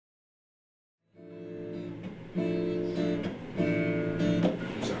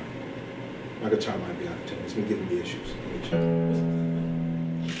guitar might be out of tune. It's been giving me issues.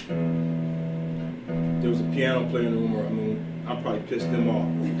 There was a piano player in the room, I mean, I probably pissed them off.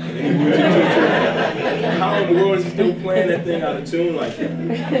 How in the world is he still playing that thing out of tune like that?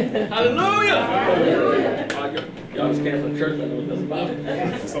 Hallelujah! Y'all just came from church, I know what that's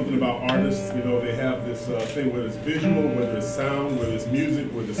about. Something about artists, you know, they have this thing, whether it's visual, whether it's sound, whether it's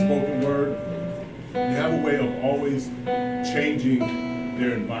music, whether it's spoken word. They have a way of always changing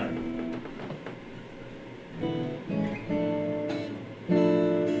their environment.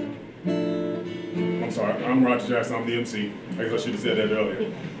 I'm sorry, I'm Roger Jackson, I'm the MC. I guess I should have said that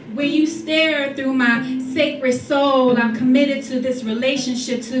earlier. When you stare through my sacred soul, I'm committed to this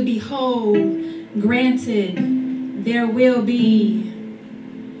relationship to be whole. Granted, there will be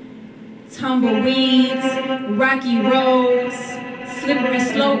tumbleweeds, rocky roads, slippery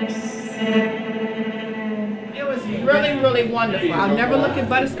slopes. It was really, really wonderful. I'll never look at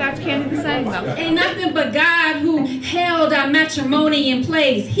butterscotch candy the same though. Ain't nothing but God who held our matrimony in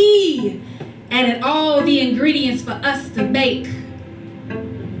place. He added all the ingredients for us to bake.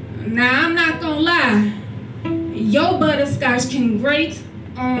 Now, I'm not gonna lie, your butterscotch can grate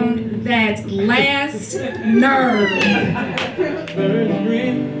on that last nerve. Burn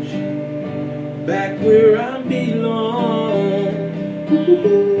bridge, back where I belong.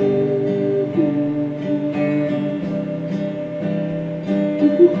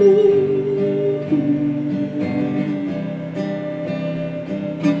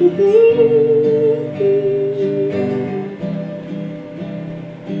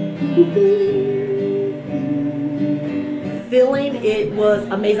 Feeling it was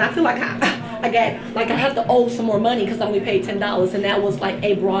amazing. I feel like I have to owe some more money because I only paid $10, and that was like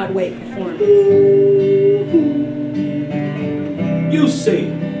a Broadway performance. You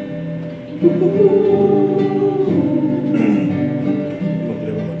see. We're gonna get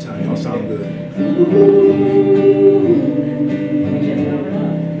it one more time. Y'all sound good.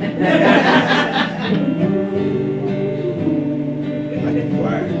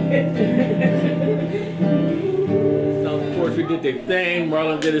 Poetry did their thing,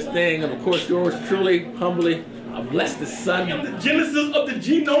 Marlon did his thing, and of course yours truly, humbly, I bless the son. I am the genesis of the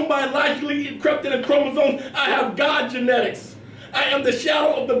genome, biologically encrypted in chromosomes. I have God genetics. I am the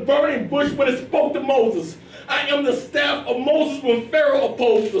shadow of the burning bush when it spoke to Moses. I am the staff of Moses when Pharaoh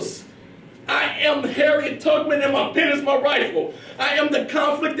opposed us. I am Harriet Tubman and my pen is my rifle. I am the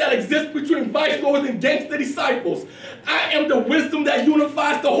conflict that exists between viceroys and gangster disciples. I am the wisdom that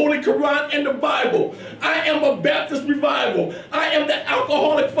unifies the Holy Quran and the Bible. I am a Baptist revival. I am the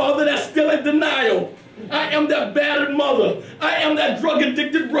alcoholic father that's still in denial. I am that battered mother. I am that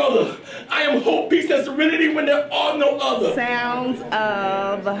drug-addicted brother. I am hope, peace, and serenity when there are no other. Sounds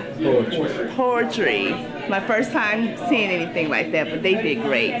of poetry. My first time seeing anything like that, but they did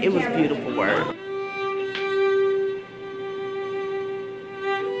great. It was beautiful work.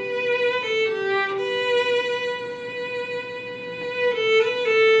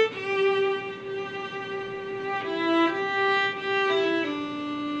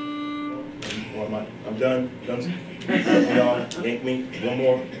 I'm done. Y'all, yank me. One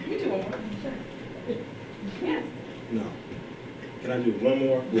more. You do one more. Yes. No. Can I do one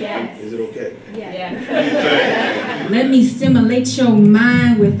more? Yes. Is it okay? Yes. Let me stimulate your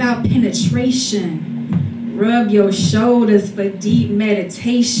mind without penetration. Rub your shoulders for deep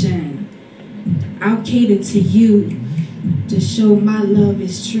meditation. I'll cater to you to show my love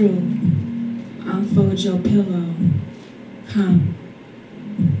is true. Unfold your pillow.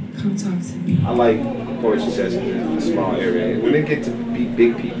 Come talk to me. I like poetry sessions in a small area. When they get to be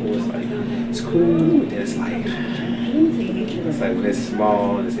big people, it's like, it's cool, but then it's like when it's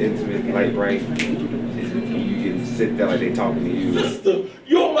small and it's intimate, like right, you can sit there like they talking to you. Sister,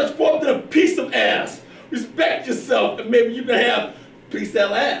 you're much more than a piece of ass. Respect yourself and maybe you can have a piece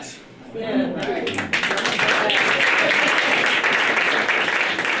of that ass. Yeah, right.